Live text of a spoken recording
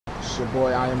your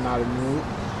boy, I am not a noob.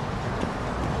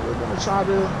 We're gonna try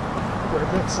to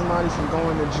prevent somebody from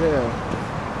going to jail.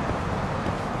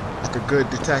 Like a good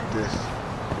detective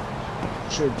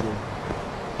should do.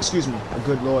 Excuse me, a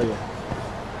good lawyer.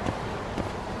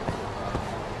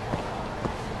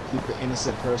 Keep an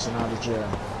innocent person out of jail.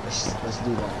 Let's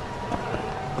do that.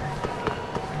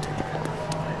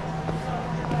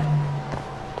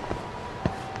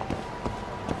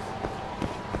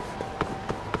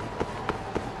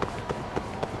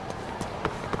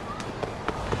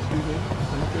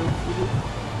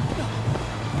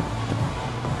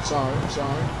 I'm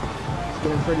sorry. It's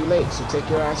getting pretty late, so take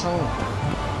your ass home.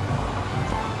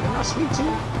 Didn't I speak to you?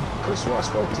 I could swear I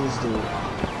spoke to this dude.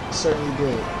 I certainly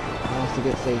did. I don't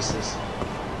forget faces.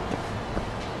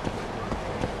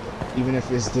 Even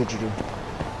if it's digital.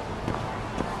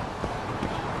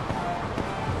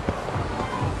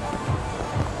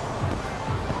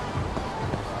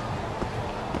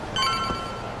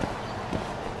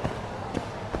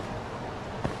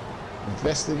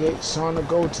 Investigate Sauna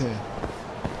Goten.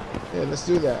 Yeah, let's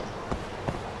do that.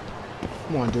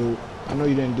 Come on, dude. I know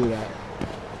you didn't do that.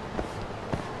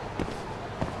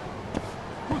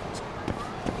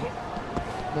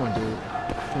 Come on, dude.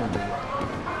 Come on, dude.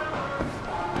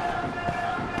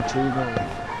 Which way you going?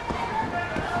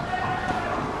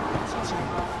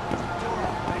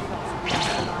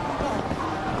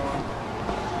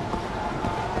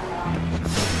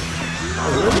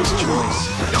 Oh, what is choice?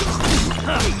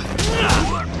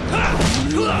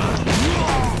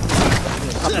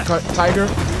 Uppercut, tiger.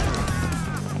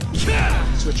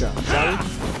 Switch up, shall we?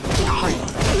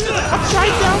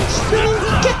 Upside down, spinning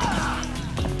kick.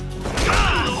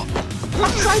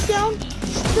 Upside down,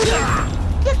 spinning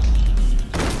kick.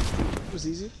 It was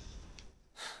easy.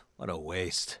 What a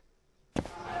waste.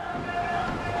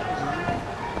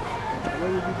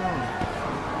 Where would we going?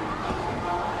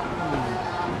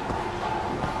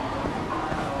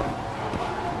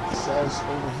 It says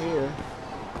over here.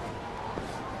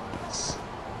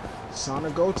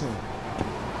 Sauna Goten.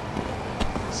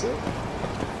 That's it.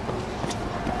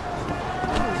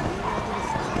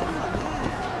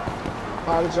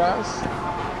 Apologize.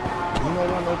 You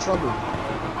don't want no trouble.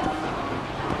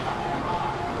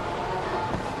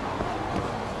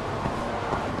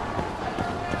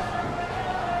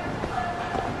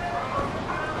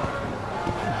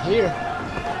 I'm here.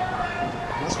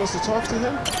 Am I supposed to talk to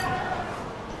him?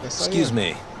 Yes, Excuse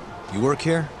me. You work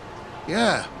here?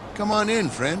 Yeah. Come on in,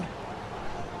 friend.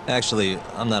 Actually,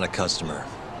 I'm not a customer.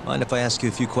 Mind if I ask you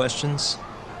a few questions?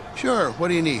 Sure, what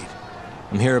do you need?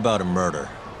 I'm here about a murder.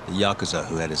 The Yakuza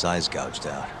who had his eyes gouged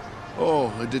out.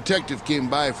 Oh, a detective came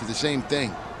by for the same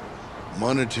thing.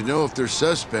 Wanted to know if their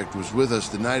suspect was with us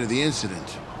the night of the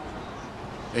incident.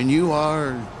 And you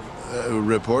are a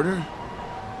reporter?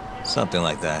 Something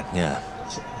like that, yeah.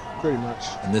 Pretty much.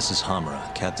 And this is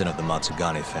Hamura, captain of the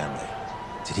Matsugane family.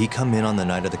 Did he come in on the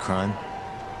night of the crime?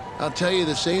 I'll tell you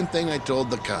the same thing I told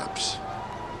the cops.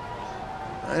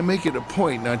 I make it a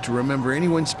point not to remember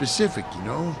anyone specific, you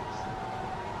know?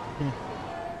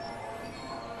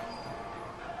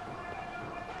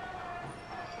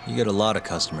 You get a lot of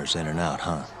customers in and out,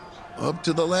 huh? Up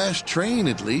to the last train,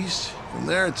 at least. From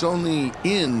there, it's only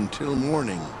in till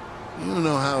morning. You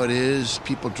know how it is.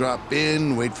 People drop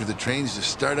in, wait for the trains to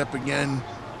start up again.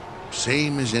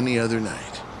 Same as any other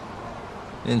night.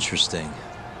 Interesting.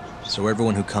 So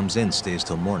everyone who comes in stays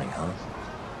till morning, huh?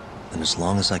 And as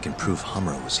long as I can prove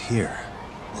Hamura was here,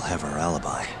 we'll have our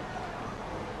alibi.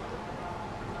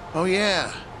 Oh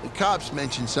yeah, the cops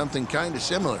mentioned something kind of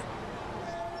similar.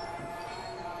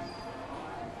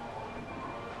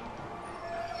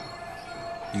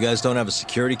 You guys don't have a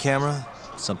security camera?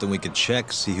 Something we could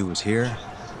check, see who was here?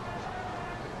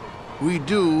 We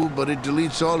do, but it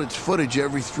deletes all its footage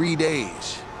every 3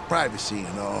 days. Privacy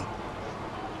and all.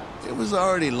 It was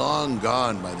already long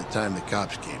gone by the time the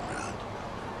cops came around.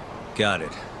 Got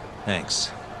it.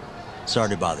 Thanks. Sorry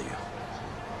to bother you.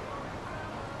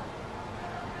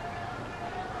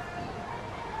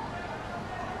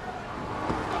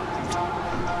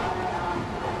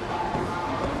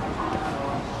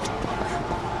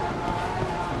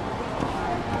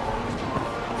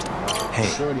 Hey,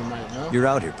 you're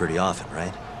out here pretty often,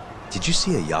 right? Did you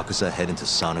see a Yakuza head into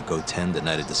Sauna Goten the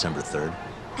night of December 3rd?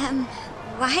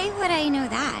 Why would I know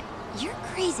that? You're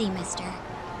crazy, mister.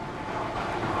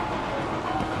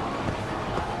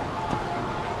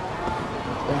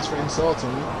 Thanks for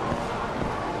insulting me.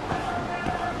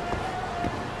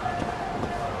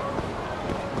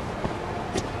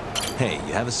 Hey,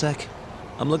 you have a sec?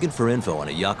 I'm looking for info on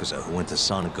a Yakuza who went to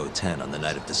Sauna Goten on the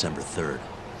night of December 3rd.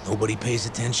 Nobody pays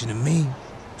attention to me,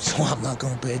 so I'm not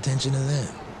gonna pay attention to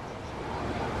them.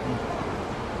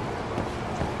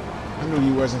 I knew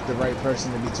you wasn't the right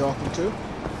person to be talking to.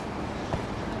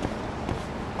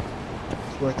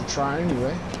 It's worth a try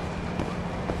anyway.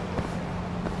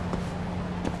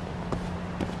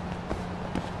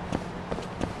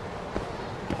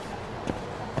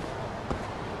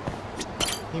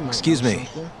 Excuse me.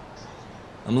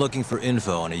 I'm looking for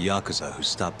info on a Yakuza who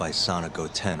stopped by Sonic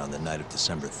 10 on the night of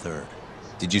December 3rd.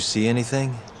 Did you see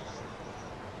anything?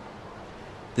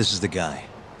 This is the guy.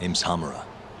 Name's Hamura.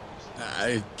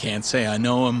 I can't say I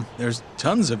know him. There's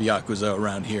tons of Yakuza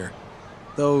around here.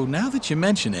 Though, now that you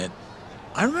mention it,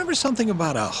 I remember something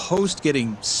about a host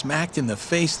getting smacked in the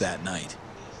face that night.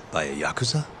 By a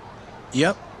Yakuza?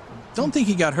 Yep. Don't think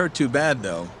he got hurt too bad,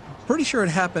 though. Pretty sure it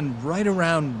happened right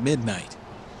around midnight.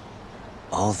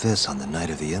 All this on the night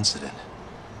of the incident.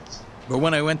 But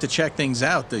when I went to check things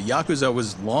out, the Yakuza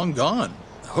was long gone.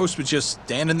 The host was just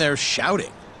standing there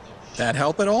shouting. That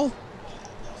help at all?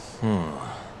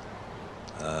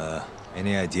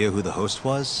 Any idea who the host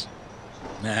was?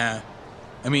 Nah.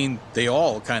 I mean, they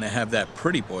all kind of have that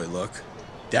pretty boy look.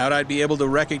 Doubt I'd be able to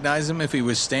recognize him if he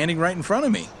was standing right in front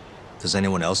of me. Does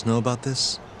anyone else know about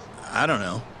this? I don't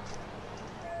know.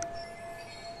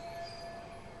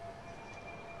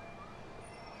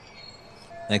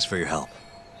 Thanks for your help.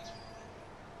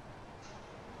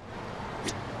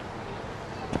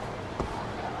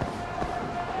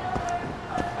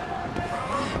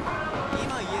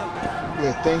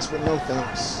 Yeah, thanks, but no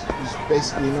thanks. There's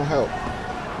basically no help.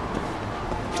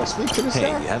 I'll speak to this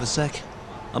Hey, guy. you have a sec?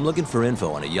 I'm looking for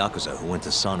info on a Yakuza who went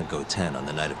to Sonic 10 on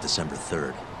the night of December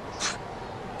 3rd.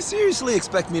 You seriously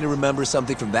expect me to remember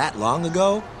something from that long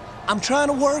ago? I'm trying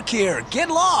to work here. Get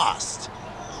lost!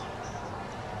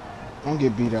 Don't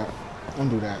get beat up. Don't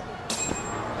do that.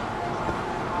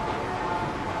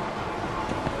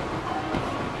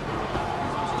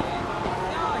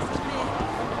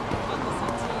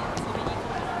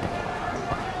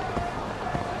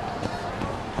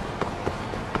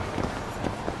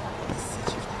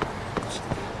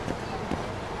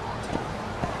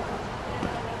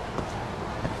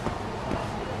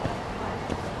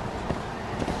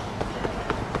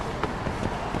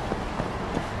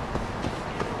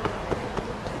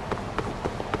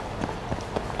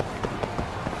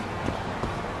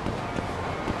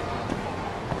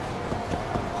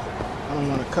 I don't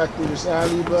want to cut through this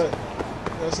alley, but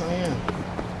yes, I am.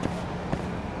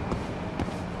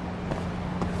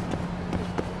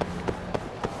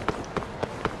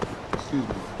 Excuse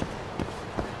me.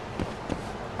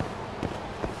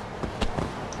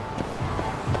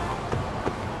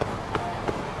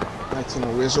 I'd like to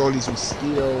know where's all these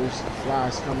mosquitoes,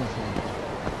 flies coming from.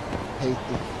 Hate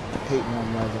one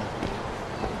another.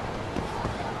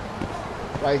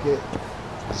 Like it.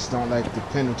 Just don't like the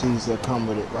penalties that come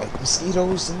with it, like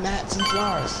mosquitoes and gnats and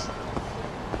flies.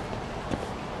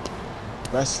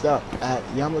 Rest up at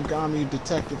Yamagami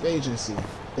Detective Agency.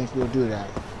 Think we'll do that.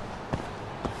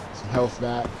 Some health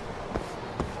back.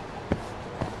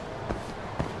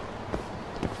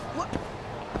 What?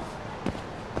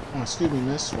 Oh, excuse me,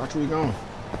 miss. Watch where you going.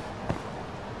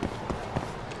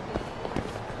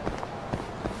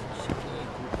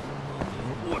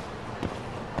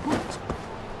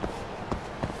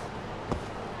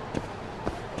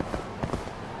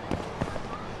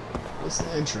 What's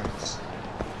the entrance?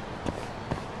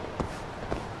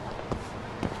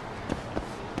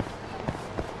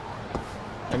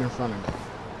 Right in front of me.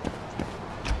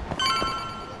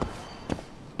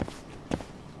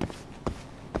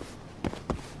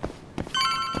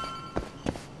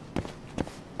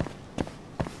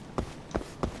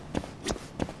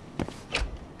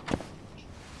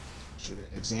 Should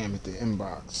have examined the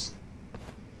inbox.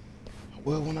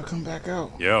 Well, when I come back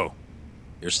out. Yo,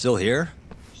 You're still here?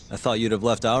 I thought you'd have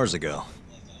left hours ago.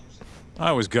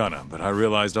 I was gonna, but I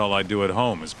realized all I do at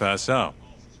home is pass out.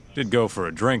 Did go for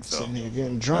a drink, though. Sitting here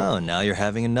getting drunk. Oh, now you're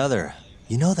having another.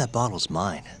 You know that bottle's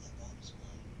mine.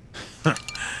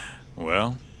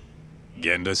 Well,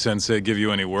 Genda-sensei give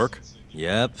you any work?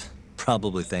 Yep,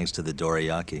 probably thanks to the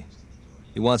Dorayaki.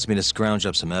 He wants me to scrounge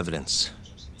up some evidence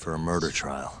for a murder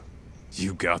trial.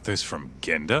 You got this from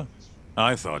Genda?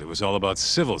 I thought it was all about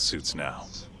civil suits now.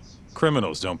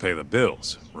 Criminals don't pay the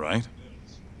bills, right?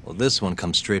 Well, this one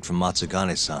comes straight from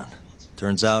Matsugane-san.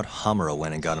 Turns out Hamura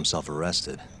went and got himself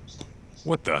arrested.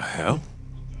 What the hell?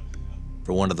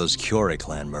 For one of those Kyorei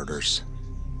clan murders.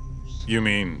 You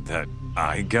mean that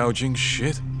eye-gouging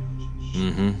shit?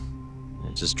 Mm-hmm.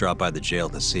 I just dropped by the jail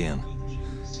to see him.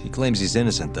 He claims he's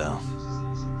innocent, though.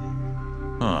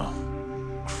 Huh.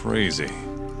 Crazy.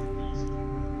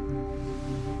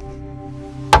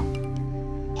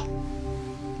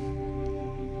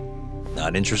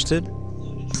 Not interested?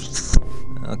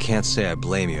 I can't say I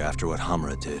blame you after what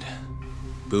Hamra did.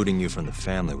 Booting you from the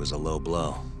family was a low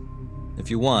blow. If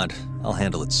you want, I'll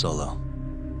handle it solo.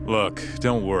 Look,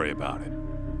 don't worry about it.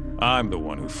 I'm the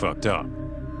one who fucked up,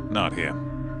 not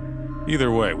him.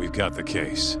 Either way, we've got the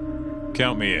case.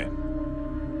 Count me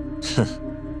in.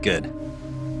 Good.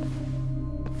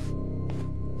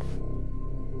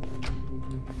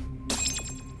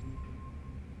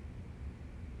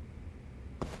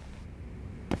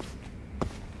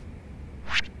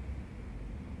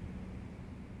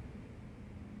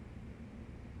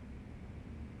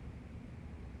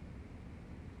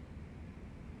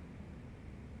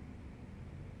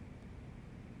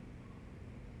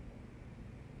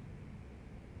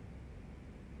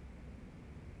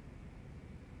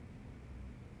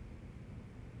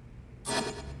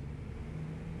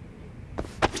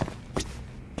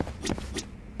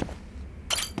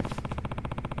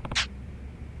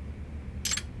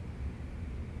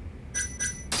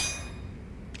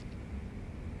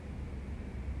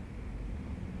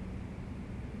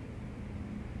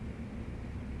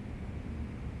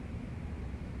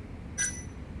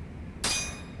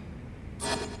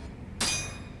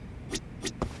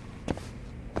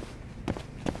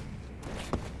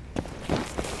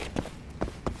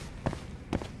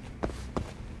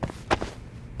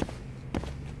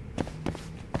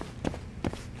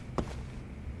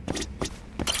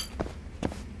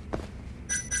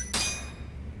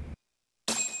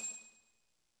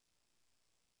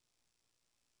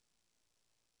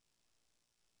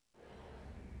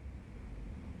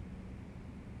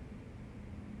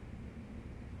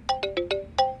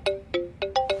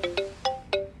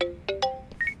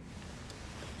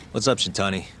 What's up,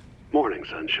 Shintani? Morning,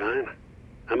 sunshine.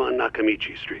 I'm on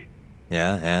Nakamichi Street.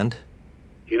 Yeah, and?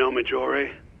 You know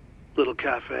Majore? Little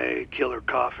cafe, killer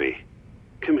coffee.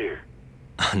 Come here.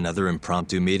 Another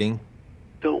impromptu meeting?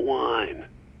 Don't whine.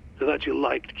 I thought you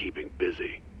liked keeping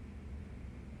busy.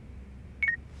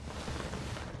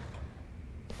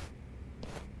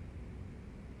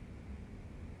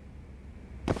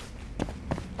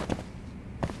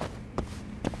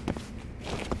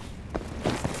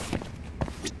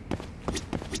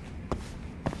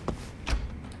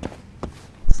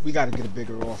 We gotta get a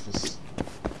bigger office.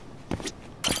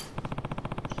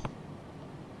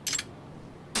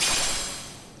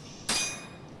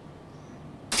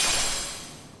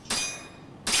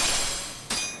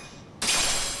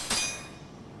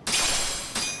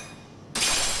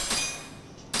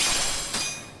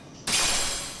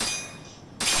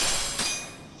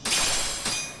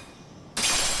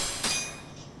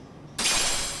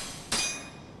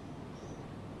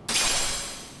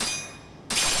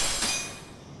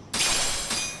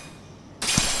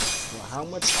 How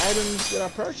much items did I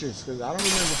purchase? Because I don't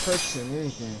remember purchasing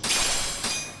anything.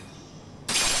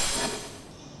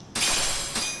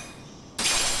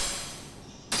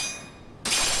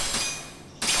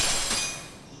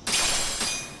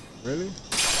 Really?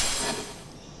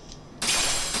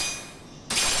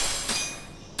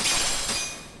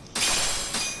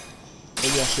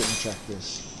 Maybe I shouldn't check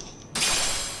this.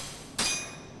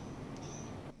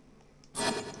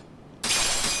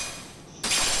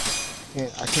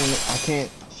 I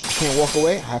can't walk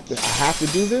away. I have to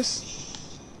do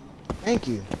this. Thank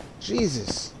you.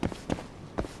 Jesus.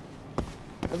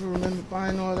 Never remember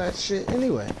buying all that shit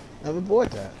anyway. Never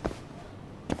bought that.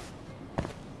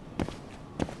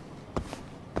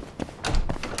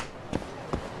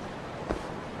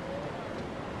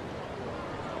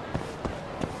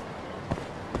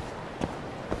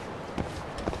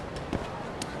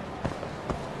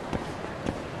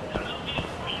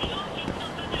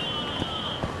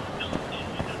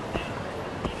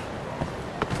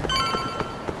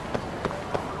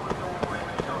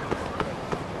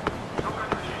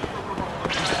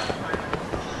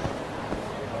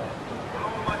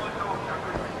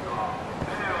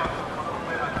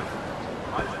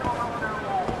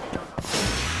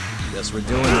 Guess we're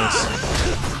doing this.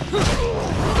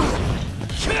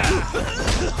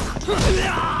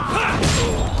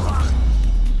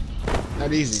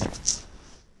 Not easy.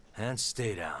 And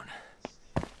stay down.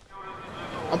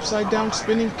 Upside down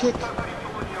spinning kick.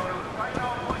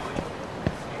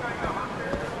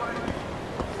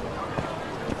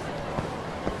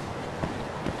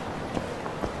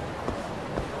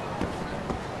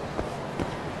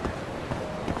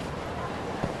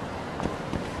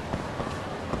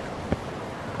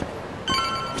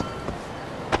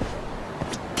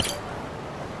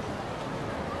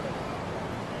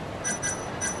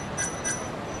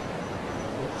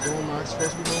 What floor am I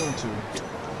supposed to be going to?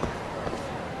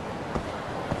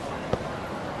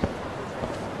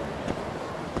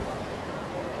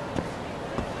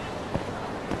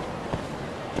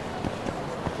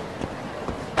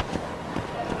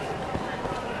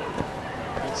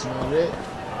 that it?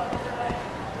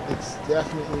 It's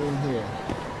definitely in here.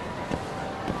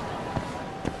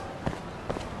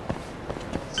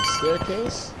 It's a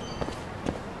staircase.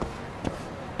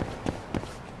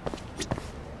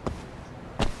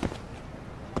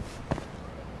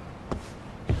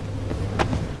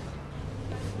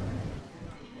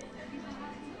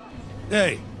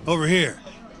 Hey, over here.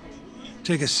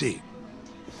 Take a seat.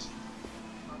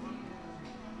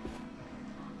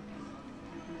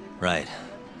 Right.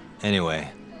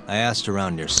 Anyway, I asked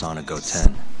around near Sonic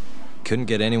 10. Couldn't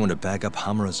get anyone to back up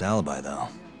Hamura's alibi, though.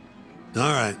 All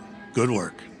right, good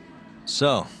work.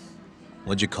 So,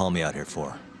 what'd you call me out here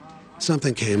for?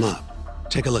 Something came up.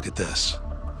 Take a look at this.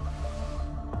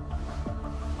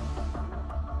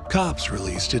 Cops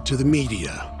released it to the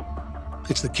media.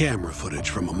 It's the camera footage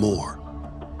from a moor.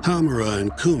 Hamura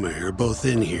and Kume are both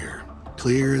in here,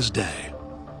 clear as day.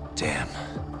 Damn.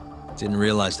 Didn't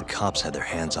realize the cops had their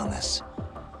hands on this.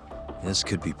 This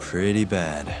could be pretty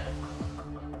bad.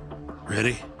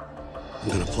 Ready? I'm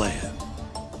gonna play it.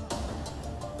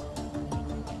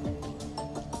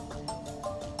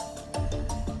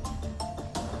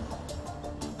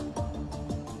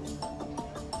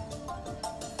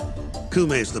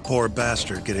 Kume's the poor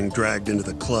bastard getting dragged into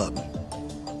the club.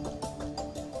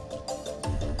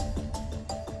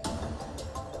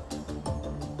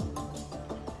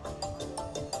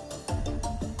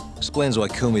 Explains why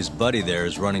Kumi's buddy there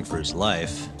is running for his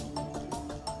life.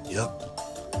 Yep.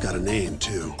 Got a name,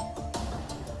 too.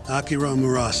 Akira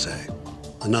Murase,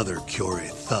 another Kyorei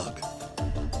thug.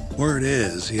 Word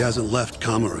is, he hasn't left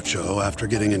Kamurocho after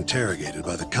getting interrogated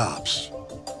by the cops.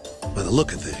 By the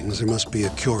look of things, there must be a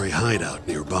Kyorei hideout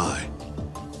nearby.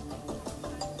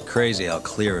 Crazy how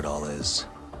clear it all is.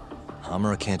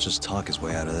 Hamura can't just talk his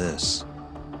way out of this.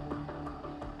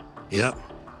 Yep.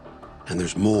 And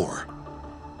there's more.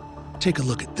 Take a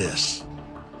look at this.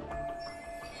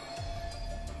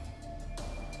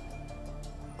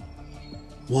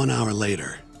 One hour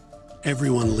later,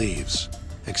 everyone leaves,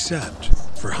 except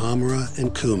for Hamura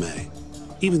and Kume.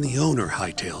 Even the owner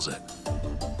hightails it.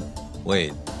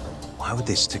 Wait, why would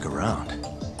they stick around?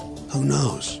 Who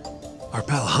knows? Our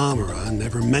pal Hamura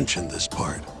never mentioned this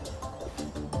part.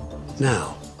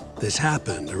 Now, this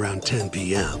happened around 10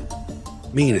 p.m.,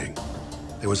 meaning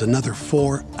there was another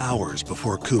 4 hours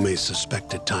before Kume's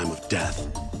suspected time of death.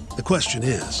 The question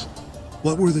is,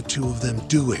 what were the two of them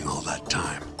doing all that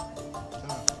time?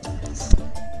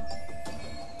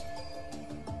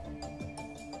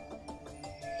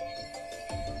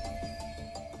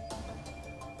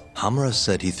 Hamura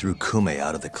said he threw Kume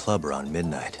out of the club around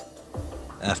midnight.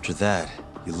 After that,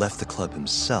 he left the club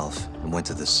himself and went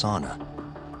to the sauna.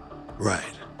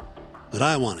 Right. But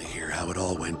I want to hear how it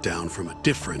all went down from a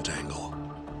different angle.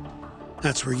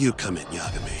 That's where you come in,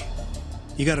 Yagami.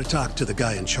 You gotta talk to the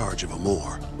guy in charge of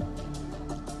Amor.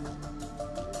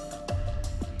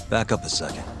 Back up a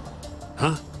second.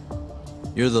 Huh?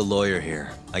 You're the lawyer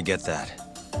here. I get that.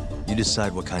 You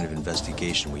decide what kind of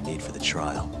investigation we need for the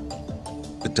trial.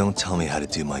 But don't tell me how to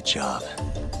do my job.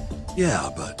 Yeah,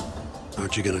 but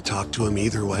aren't you gonna talk to him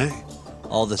either way?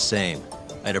 All the same,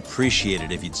 I'd appreciate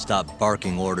it if you'd stop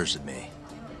barking orders at me.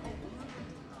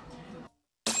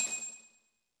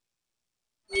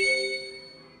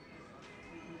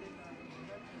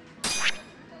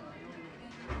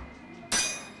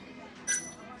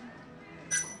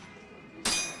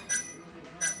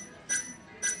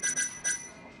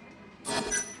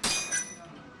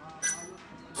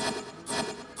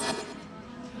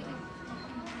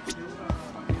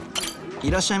い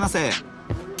らっしゃいませ。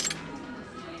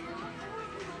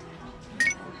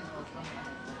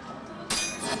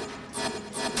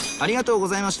ありがとうご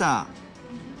ざいました。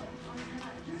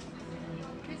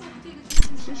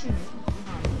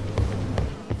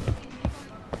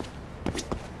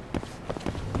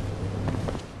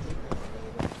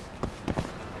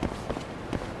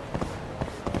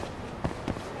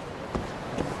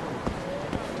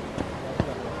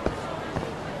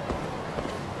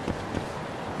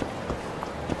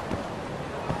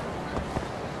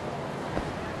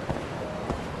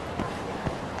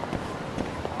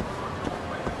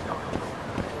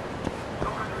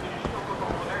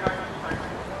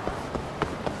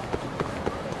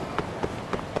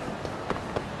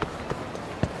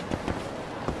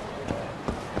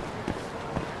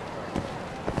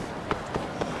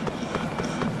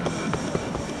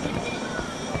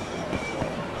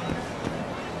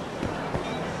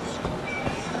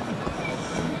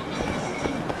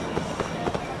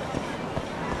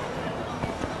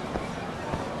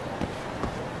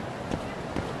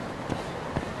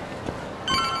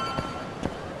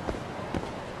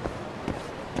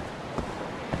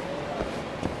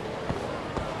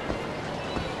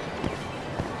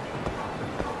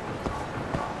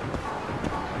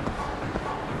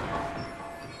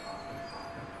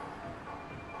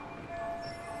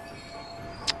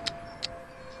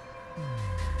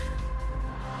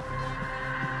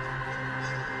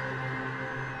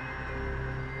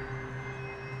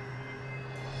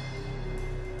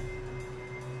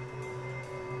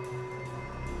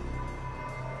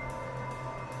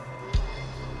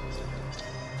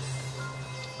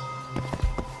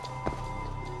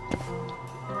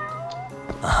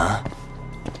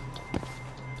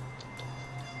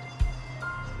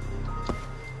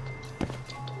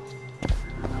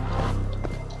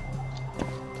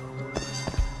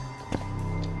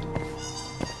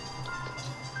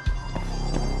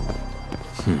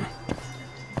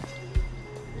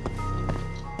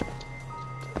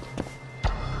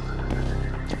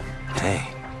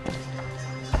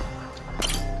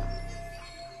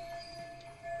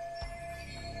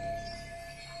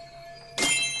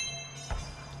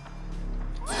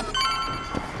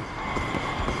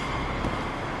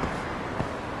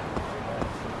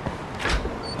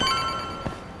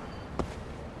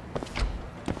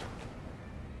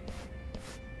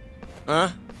Huh?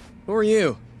 Who are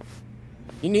you?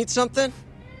 You need something?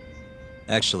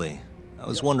 Actually, I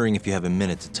was wondering if you have a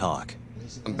minute to talk.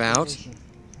 About?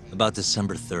 About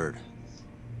December 3rd.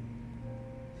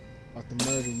 About the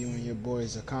murder you and your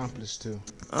boys accomplished too.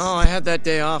 Oh, I had that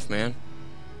day off, man.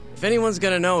 If anyone's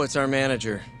gonna know, it's our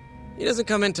manager. He doesn't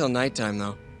come in till nighttime,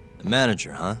 though. The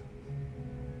manager, huh?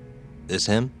 This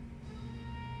him?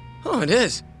 Oh, it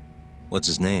is. What's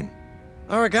his name?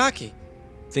 Aragaki.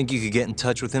 Think you could get in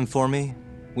touch with him for me?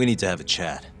 We need to have a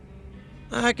chat.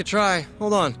 I could try.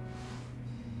 Hold on.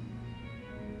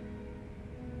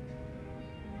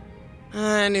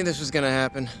 I knew this was gonna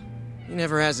happen. He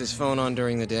never has his phone on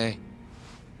during the day.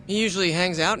 He usually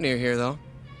hangs out near here, though.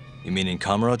 You mean in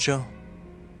Kamurocho?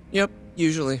 Yep,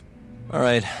 usually. All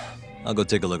right, I'll go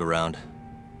take a look around.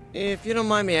 If you don't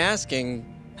mind me asking,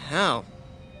 how?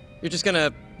 You're just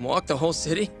gonna walk the whole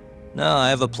city? No, I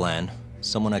have a plan.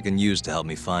 Someone I can use to help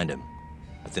me find him.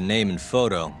 With the name and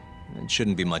photo, it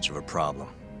shouldn't be much of a problem.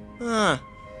 Huh.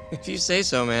 If you say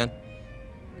so, man.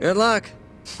 Good luck.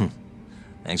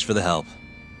 Thanks for the help.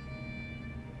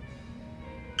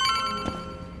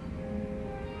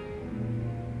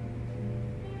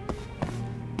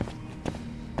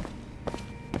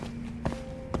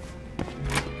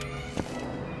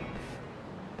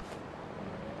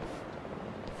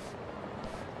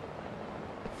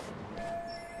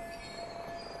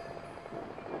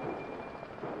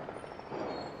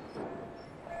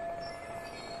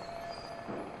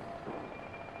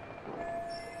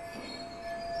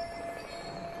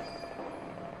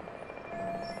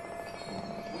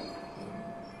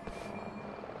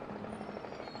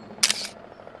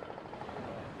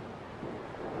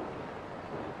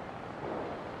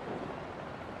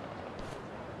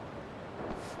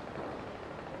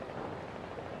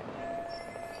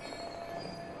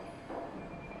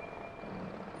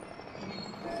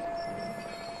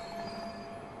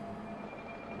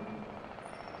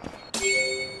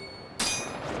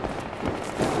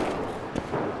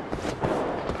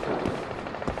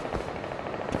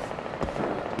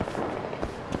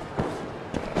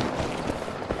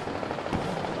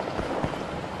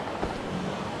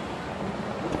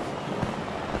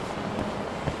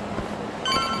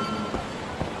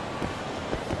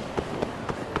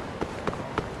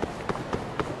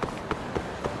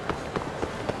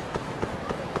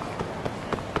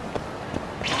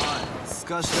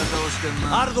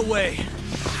 Out of the way!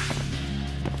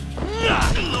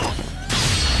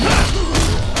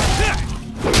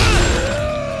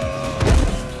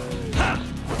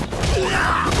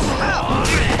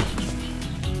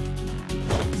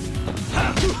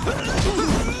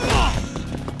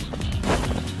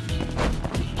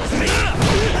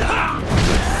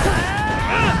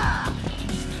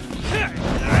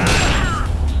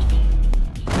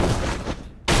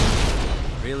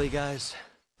 Really, guys?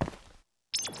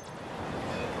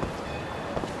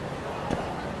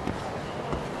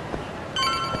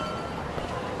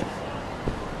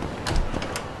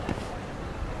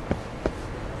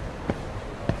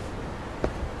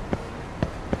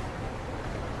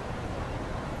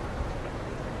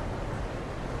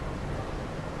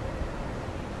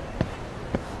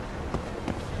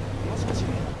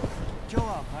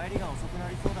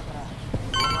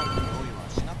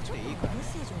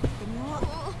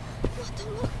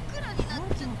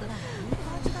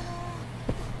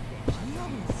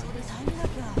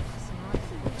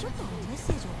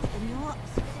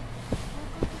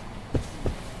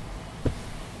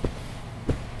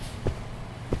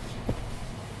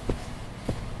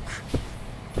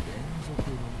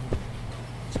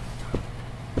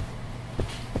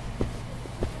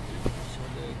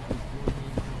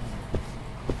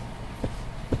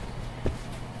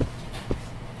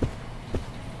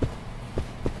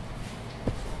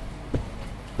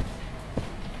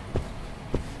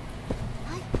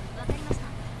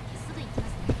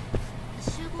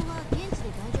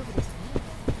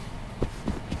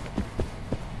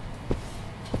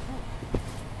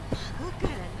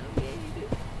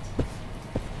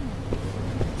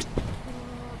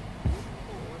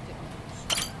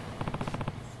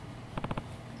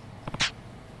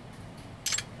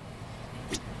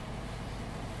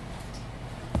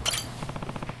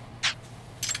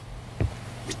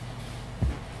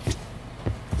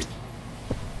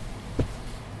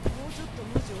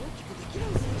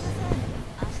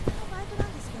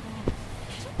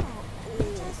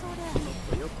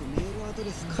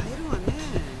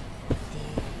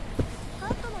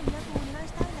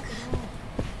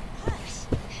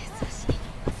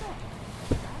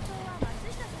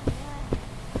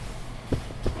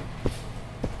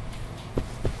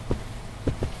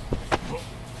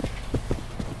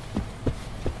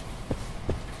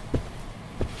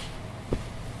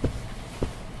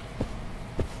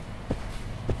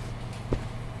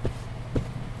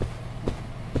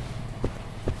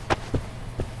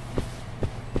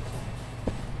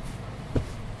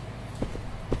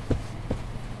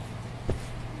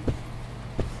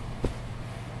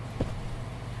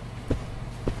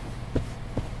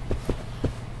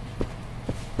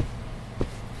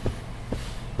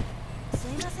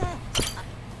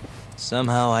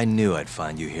 Somehow I knew I'd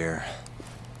find you here.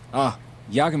 Ah,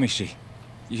 Yagamishi.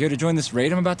 You here to join this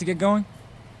raid I'm about to get going?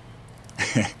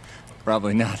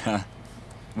 Probably not, huh?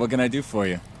 What can I do for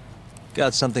you?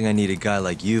 Got something I need a guy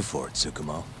like you for,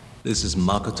 Tsukumo. This is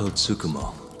Makoto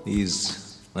Tsukumo.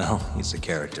 He's a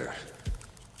character.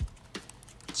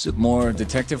 More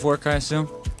detective work, I assume?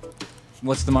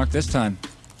 What's the mark this time?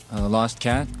 A lost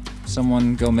cat?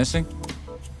 Someone go missing?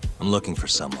 I'm looking for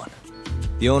someone.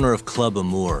 The owner of Club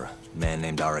Amour, a man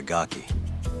named Aragaki.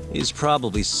 He's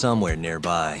probably somewhere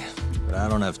nearby, but I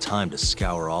don't have time to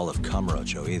scour all of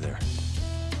Kamurocho either.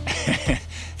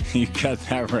 You got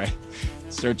that right.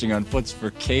 Searching on foots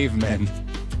for cavemen.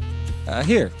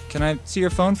 Here, can I see your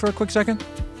phone for a quick second?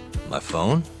 My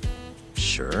phone?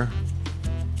 Sure.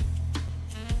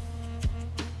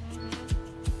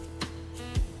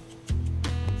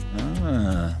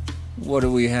 Ah, what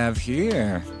do we have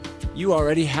here? You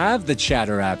already have the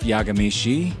chatter app,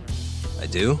 Yagamishi. I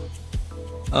do?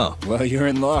 Oh. Well, you're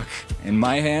in luck. In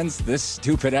my hands, this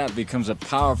stupid app becomes a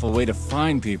powerful way to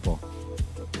find people.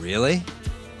 Really?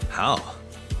 How?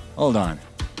 Hold on.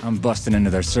 I'm busting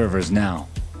into their servers now.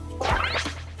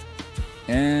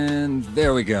 And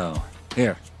there we go.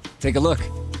 Here, take a look.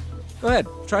 Go ahead,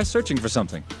 try searching for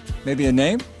something. Maybe a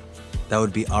name? That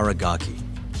would be Aragaki.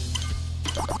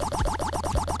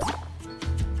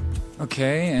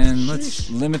 Okay, and let's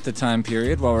limit the time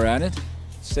period while we're at it.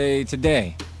 Say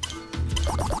today.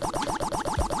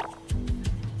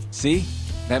 See?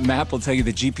 That map will tell you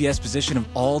the GPS position of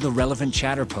all the relevant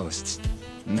chatter posts.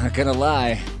 Not gonna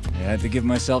lie, I had to give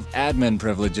myself admin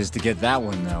privileges to get that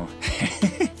one, though.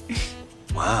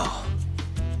 Wow.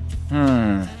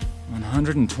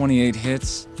 128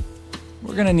 hits.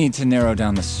 We're gonna need to narrow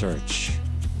down the search.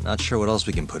 Not sure what else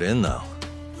we can put in, though.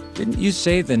 Didn't you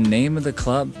say the name of the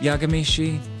club,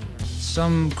 Yagamishi?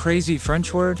 Some crazy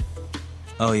French word?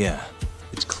 Oh yeah,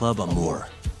 it's Club Amour.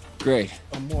 Great.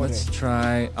 Let's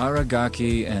try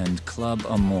Aragaki and Club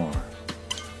Amour.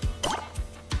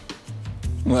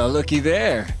 Well, looky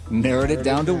there. Narrowed it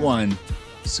down to one.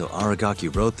 So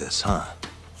Aragaki wrote this, huh?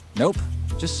 Nope.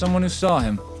 Just someone who saw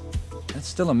him. That's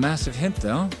still a massive hint,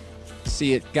 though.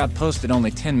 See, it got posted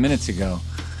only 10 minutes ago.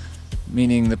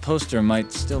 Meaning the poster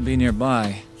might still be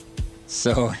nearby.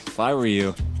 So, if I were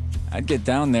you, I'd get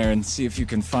down there and see if you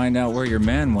can find out where your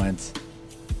man went.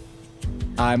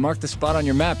 I marked the spot on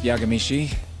your map,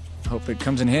 Yagamishi. Hope it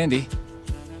comes in handy.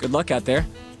 Good luck out there.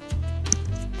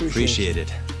 Appreciate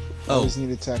it. Oh,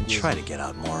 need to try to get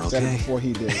out more, Said it okay? before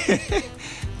he did.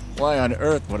 Why on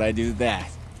earth would I do that?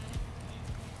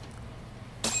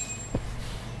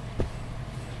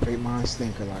 Great minds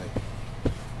think alike.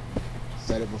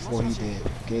 Said it before he did.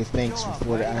 Gave thanks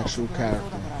before the actual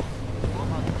character.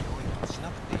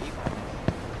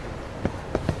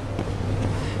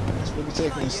 Let's really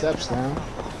taking the steps down.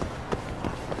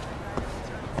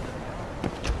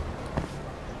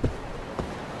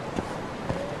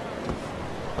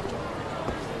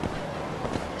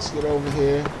 Let's get over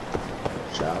here,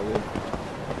 shall we?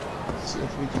 See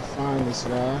if we can find this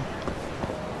guy.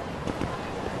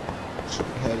 Should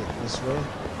be headed this way.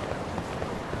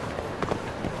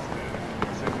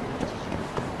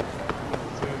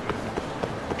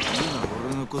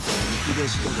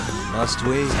 Must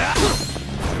we?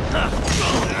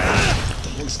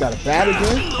 Nick's got a bat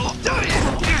again.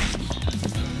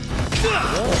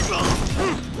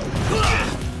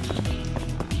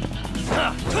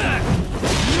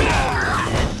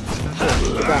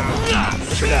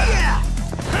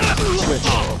 Switch.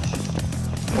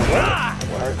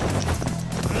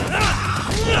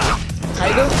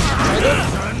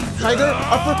 Tiger,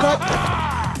 uppercut.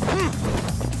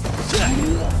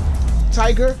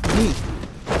 Tiger, knee.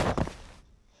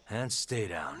 And stay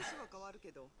down.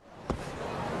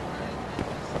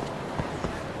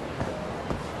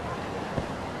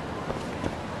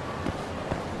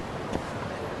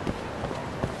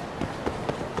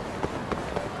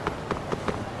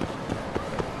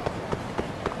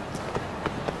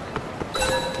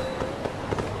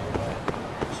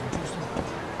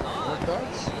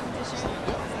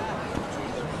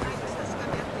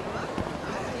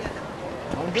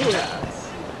 Don't do it.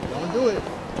 Don't do it.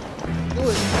 Do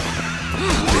it.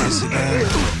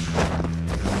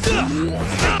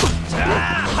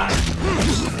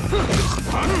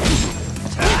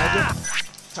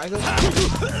 Tiger.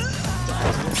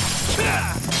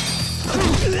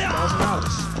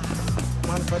 $1,000.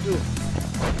 Mind if I do?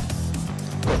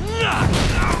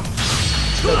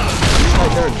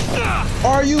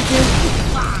 Are you kidding?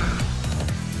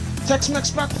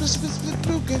 Tex-Mex back to this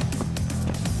Lucan.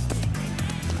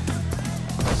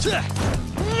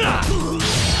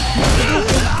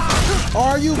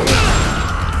 Are you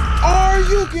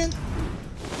can?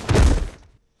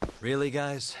 Really,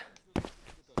 guys?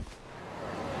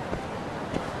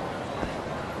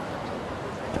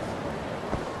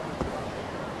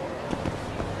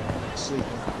 Sleeping.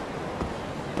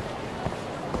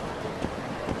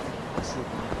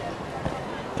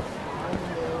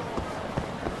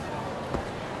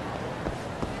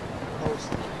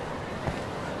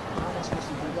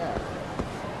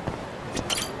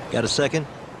 Got a second?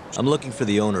 I'm looking for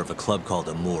the owner of a club called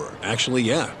Amour. Actually,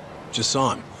 yeah. Just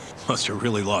saw him. Must have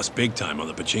really lost big time on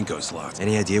the pachinko slots.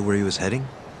 Any idea where he was heading?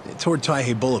 Toward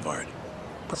Taihei Boulevard.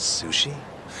 Sushi?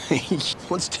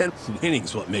 What's 10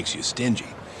 winnings what makes you stingy?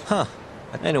 Huh.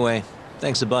 Anyway,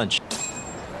 thanks a bunch.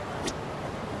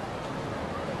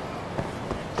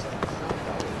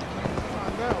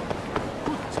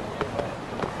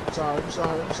 Sorry.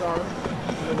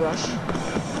 In a rush.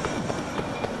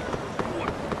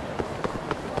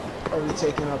 Probably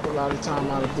taking up a lot of time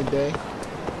out of the day.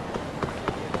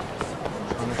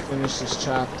 Trying to finish this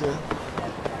chapter.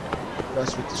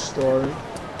 Rest with the story.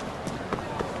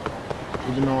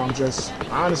 Even though I'm just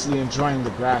honestly enjoying the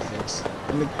graphics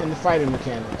and the fighting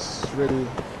mechanics. It's really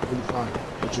fun.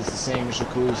 Which is the same as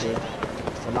Yakuza.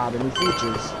 With a lot of new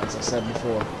features, as I said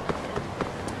before.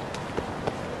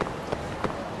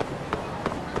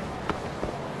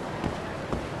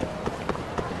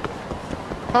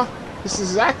 Huh? This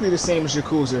is exactly the same as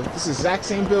Yakuza. This is the exact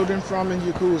same building from in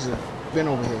Yakuza. Been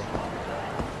over here.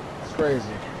 It's crazy.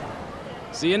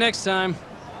 See you next time.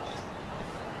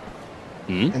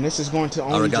 And this is going to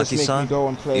only just make me go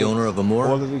and play the owner of Amour?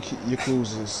 all of the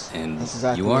Yakuzas. And that's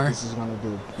exactly you are? what this is going to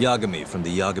do. Yagami from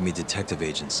the Yagami Detective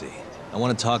Agency. I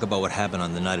want to talk about what happened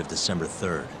on the night of December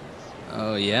 3rd.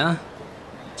 Oh, yeah?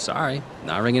 Sorry,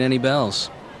 not ringing any bells.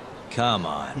 Come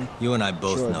on. You and I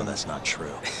both Sure know then. that's not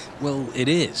true. Well, it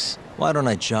is. Why don't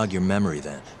I jog your memory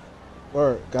then?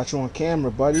 Word, got you on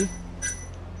camera, buddy.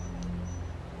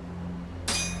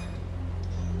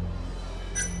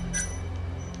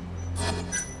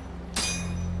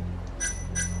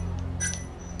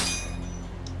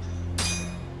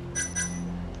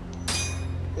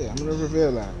 Yeah, I'm gonna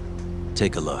reveal that.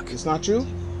 Take a look. It's not you?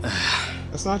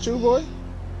 That's not you, boy?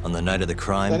 On the night of the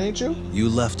crime, That ain't you? you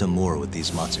left Amour with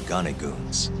these Matsugane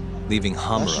goons, leaving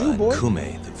Hamura you, boy. and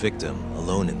Kume, the victim,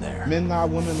 alone in there. Men lie,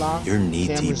 women lie. You're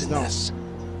knee-deep cameras in don't. this.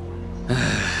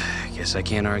 Guess I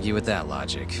can't argue with that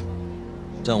logic.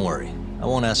 Don't worry. I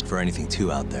won't ask for anything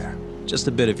too out there. Just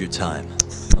a bit of your time.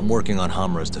 I'm working on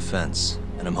Hamura's defense,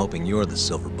 and I'm hoping you're the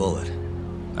silver bullet.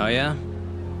 Oh, yeah?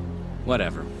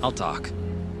 Whatever, I'll talk.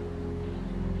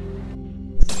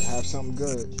 Have something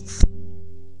good.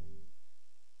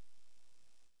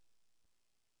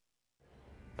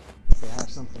 They have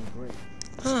something great.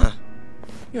 Huh.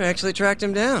 You actually tracked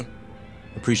him down.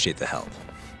 Appreciate the help.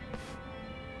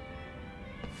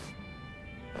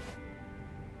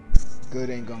 Good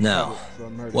ain't gonna Now, cut it for a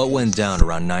murder what case. went down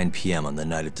around 9 p.m. on the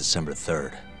night of December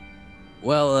 3rd?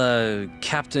 Well,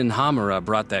 Captain Hamura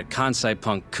brought that Kansai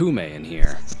punk Kume in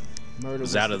here. Murder It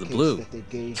was out of the case blue. that they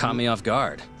gave Caught me off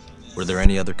guard. Were there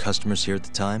any other customers here at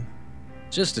the time?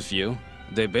 Just a few.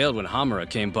 They bailed when Hamura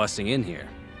came busting in here.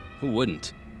 Who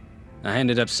wouldn't? I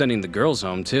ended up sending the girls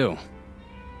home, too.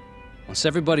 Once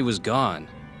everybody was gone,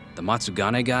 the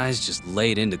Matsugane guys just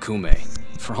laid into Kume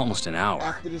for almost an hour.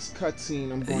 After this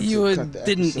cutscene, I'm going You to cut the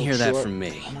didn't episode hear that short, from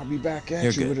me. and I'll be back at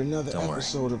You're you good. with another Don't worry.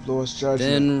 episode of Lost Judgment.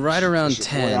 Then, right around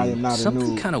It's your boy, I am 10, not a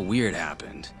something noob. kind of weird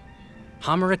happened.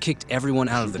 Hamura kicked everyone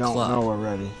out of You the don't club. know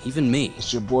already. Even me.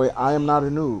 It's your boy, I am not a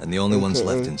noob. And the only ones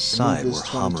AKA left inside were Anubis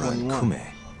Hamura and 2021, Kume.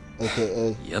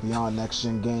 AKA Yep. Beyond Next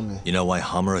Gen Gaming. You know why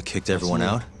Hamura kicked everyone me.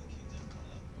 out?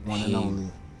 One and only.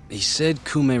 He said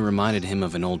Kume reminded him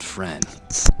of an old friend.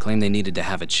 Claimed they needed to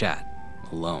have a chat.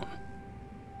 Alone.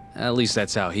 At least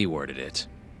that's how he worded it.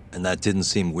 And that didn't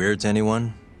seem weird to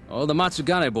anyone? Oh, the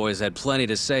Matsugane boys had plenty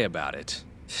to say about it.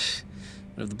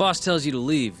 But if the boss tells you to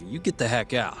leave, you get the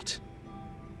heck out.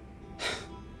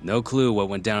 No clue what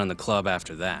went down in the club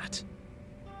after that.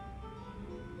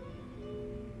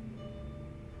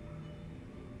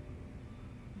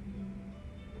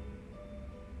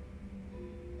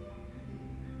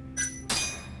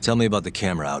 Tell me about the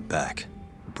camera out back.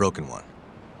 The broken one.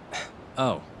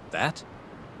 Oh, that?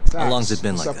 How long's it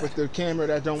been What's like up that? with the camera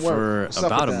that don't work? For What's up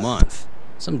about with a that? month.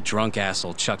 Some drunk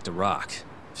asshole chucked a rock.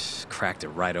 Cracked it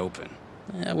right open.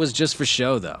 It was just for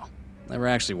show, though. Never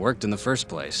actually worked in the first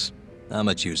place. Not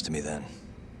much use to me then.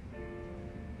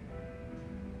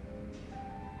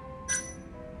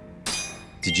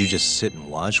 Did you just sit and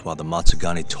watch while the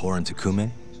Matsugane tore into Kume?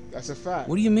 That's a fact.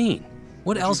 What do you mean?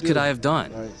 What What'd else you could do? I have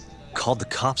done? Like, called the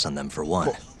cops on them for one.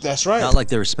 Well, that's right. Not like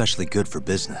they're especially good for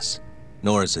business.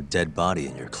 Nor is a dead body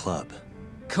in your club.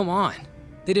 Come on.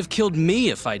 They'd have killed me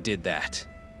if I did that.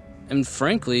 And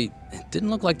frankly, it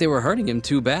didn't look like they were hurting him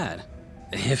too bad.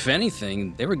 If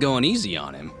anything, they were going easy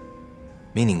on him.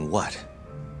 Meaning what?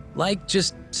 Like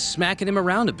just smacking him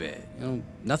around a bit. You know,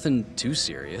 nothing too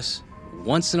serious.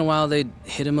 Once in a while, they'd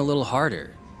hit him a little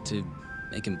harder to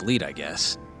make him bleed, I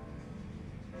guess.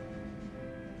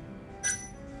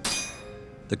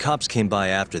 The cops came by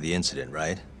after the incident,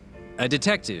 right? A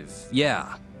detective,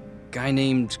 yeah. Guy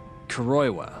named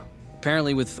Kuroiwa.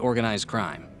 Apparently with organized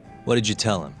crime. What did you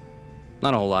tell him?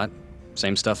 Not a whole lot.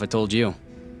 Same stuff I told you.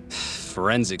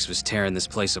 Forensics was tearing this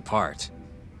place apart.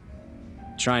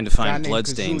 Trying to find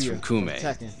bloodstains from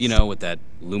Kume. You know, with that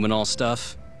luminol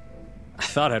stuff. I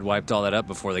thought I'd wiped all that up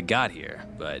before they got here,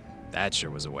 but that sure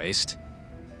was a waste.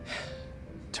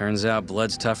 Turns out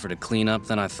blood's tougher to clean up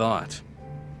than I thought.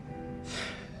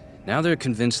 Now they're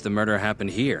convinced the murder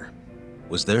happened here.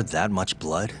 Was there that much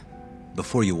blood?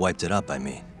 Before you wiped it up, I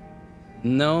mean.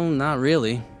 No, not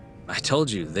really. I told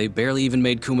you, they barely even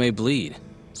made Kume bleed.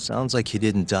 Sounds like he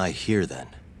didn't die here then.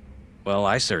 Well,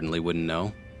 I certainly wouldn't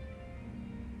know.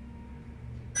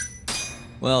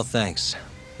 Well, thanks.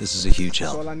 This is a huge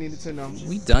help. That's all I needed to know.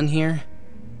 We done here?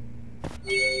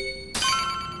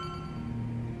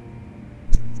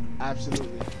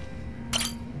 Absolutely.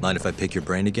 Mind if I pick your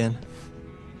brain again?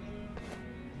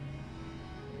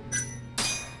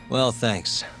 Well,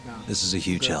 thanks. No, this is a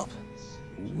huge help.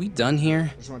 We done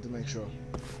here? Just wanted to make sure.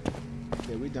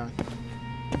 Okay, we done.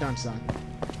 We done, son.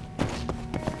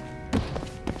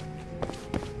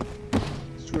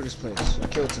 Screw this place. I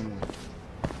killed someone.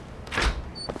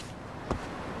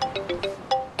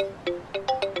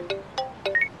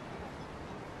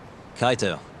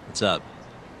 Kaito, what's up?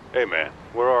 Hey man,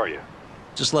 where are you?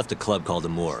 Just left a club called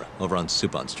Amur, over on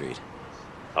Supon Street.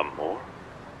 Amor?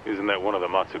 Isn't that one of the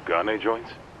Matsugane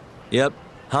joints? Yep.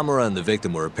 Hamura and the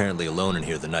victim were apparently alone in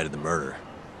here the night of the murder.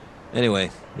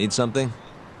 Anyway, need something?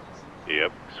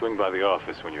 Yep. Swing by the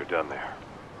office when you're done there.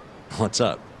 What's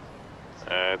up?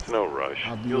 It's no rush.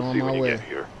 I'll be You'll on see my when you way. get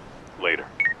here. Later.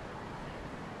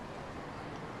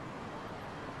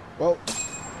 Well,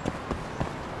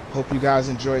 hope you guys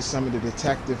enjoyed some of the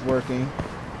detective working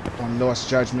on Lost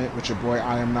Judgment with your boy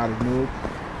I Am Not a Noob.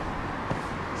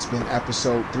 It's been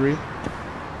episode 3.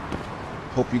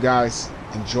 Hope you guys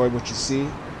enjoy what you see.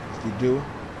 If you do,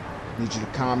 I need you to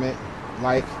comment,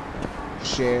 like,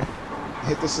 share,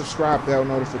 hit the subscribe bell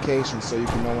notification so you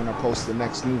can know when I post the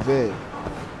next new vid.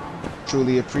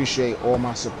 Truly appreciate all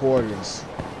my supporters.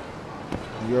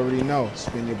 You already know, it's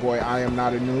been your boy I Am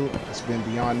Not a Noob. It's been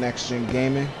Beyond Next Gen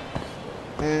Gaming.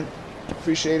 And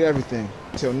appreciate everything.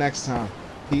 Till next time,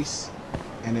 peace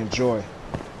and enjoy.